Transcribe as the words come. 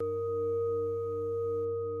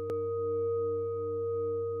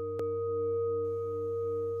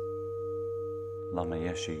Lama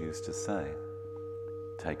Yeshe used to say,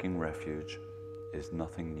 taking refuge is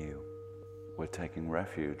nothing new. We're taking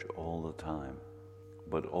refuge all the time,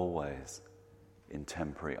 but always in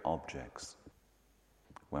temporary objects.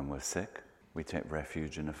 When we're sick, we take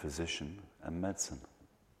refuge in a physician and medicine.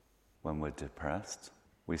 When we're depressed,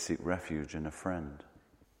 we seek refuge in a friend.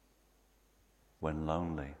 When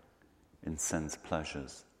lonely, in sense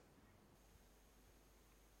pleasures.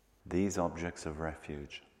 These objects of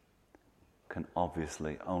refuge can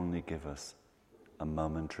obviously only give us a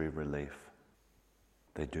momentary relief.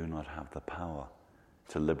 They do not have the power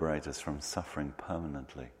to liberate us from suffering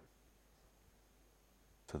permanently.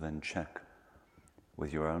 So then check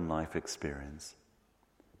with your own life experience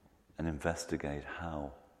and investigate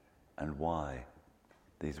how and why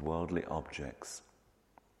these worldly objects,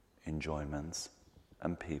 enjoyments,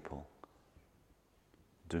 and people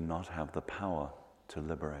do not have the power to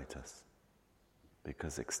liberate us,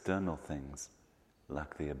 because external things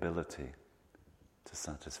lack the ability to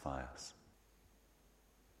satisfy us.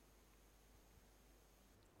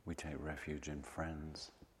 We take refuge in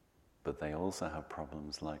friends, but they also have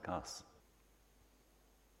problems like us.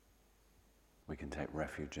 We can take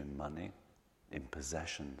refuge in money, in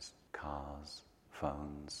possessions, cars,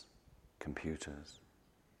 phones, computers.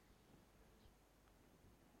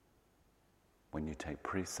 When you take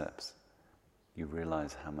precepts, you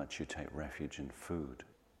realize how much you take refuge in food,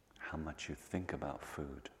 how much you think about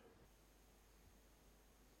food.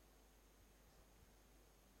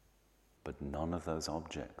 But none of those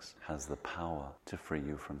objects has the power to free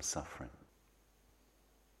you from suffering.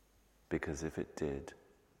 Because if it did,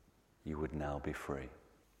 you would now be free.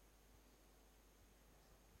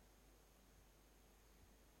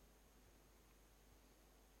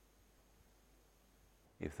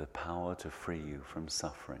 If the power to free you from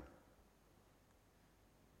suffering,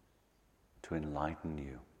 to enlighten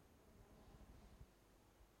you,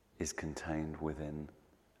 is contained within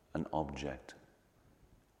an object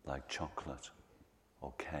like chocolate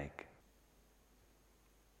or cake,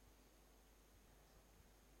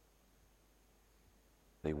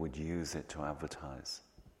 they would use it to advertise.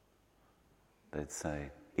 They'd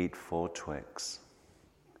say, eat 4 Twix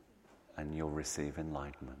and you'll receive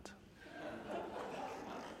enlightenment.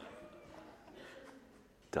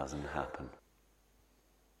 Doesn't happen.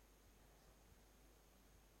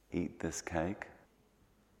 Eat this cake,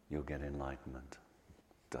 you'll get enlightenment.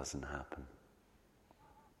 Doesn't happen.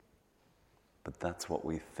 But that's what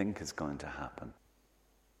we think is going to happen.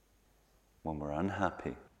 When we're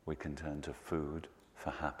unhappy, we can turn to food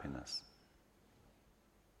for happiness,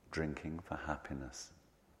 drinking for happiness.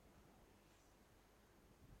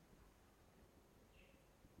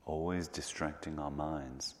 Always distracting our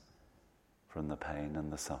minds from the pain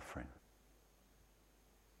and the suffering.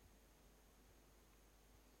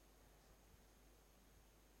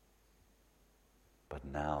 But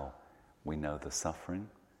now we know the suffering,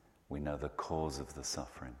 we know the cause of the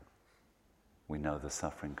suffering, we know the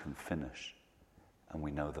suffering can finish, and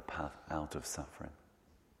we know the path out of suffering.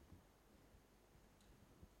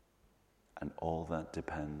 And all that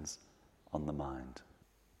depends on the mind.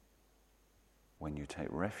 When you take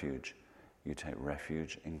refuge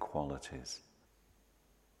in qualities.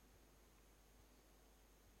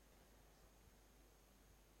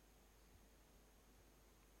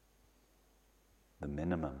 The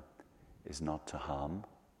minimum is not to harm,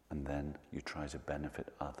 and then you try to benefit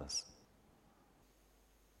others.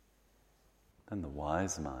 Then the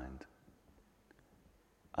wise mind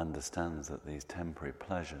understands that these temporary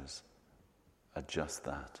pleasures are just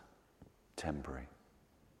that, temporary.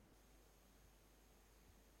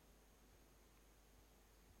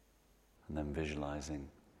 And then visualizing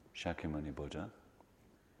Shakyamuni Buddha,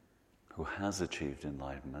 who has achieved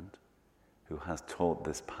enlightenment, who has taught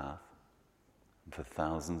this path, and for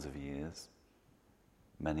thousands of years,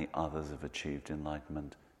 many others have achieved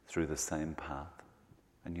enlightenment through the same path.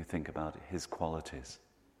 And you think about his qualities,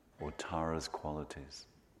 or Tara's qualities,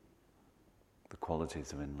 the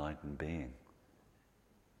qualities of enlightened being,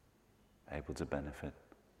 able to benefit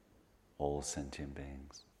all sentient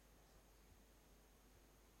beings.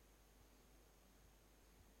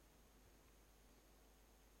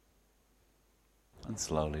 And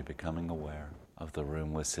slowly becoming aware of the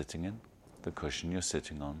room we're sitting in, the cushion you're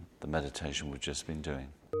sitting on, the meditation we've just been doing.